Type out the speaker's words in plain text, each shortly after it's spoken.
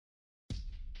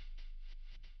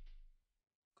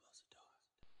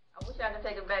I could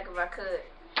take it back if I could.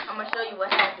 I'm going to show you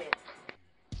what happened.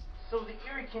 So the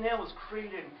Erie Canal was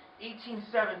created in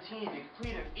 1817 and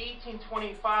completed in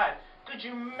 1825. Could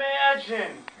you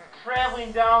imagine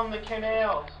traveling down the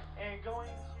canals and going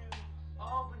to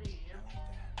Albany?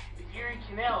 The Erie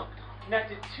Canal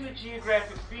connected two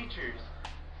geographic features.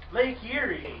 Lake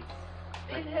Erie,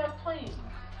 they'd have planes,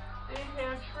 they'd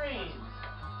have trains.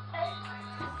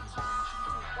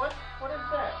 What is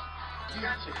that? Due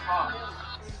to cost.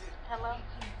 Hello?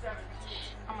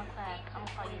 I'm going to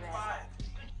call you back.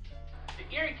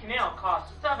 The Erie Canal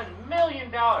cost $7 million.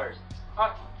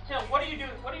 Tim, what are you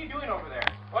doing over there?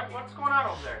 What's going on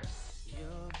over there?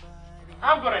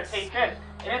 I'm gonna take this,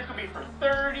 and it's gonna be for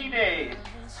 30 days.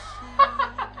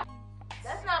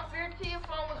 That's not fair to your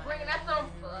phone was ringing. That's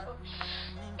on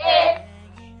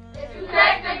It's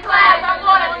Detective Class. I'm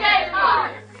going to take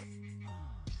you.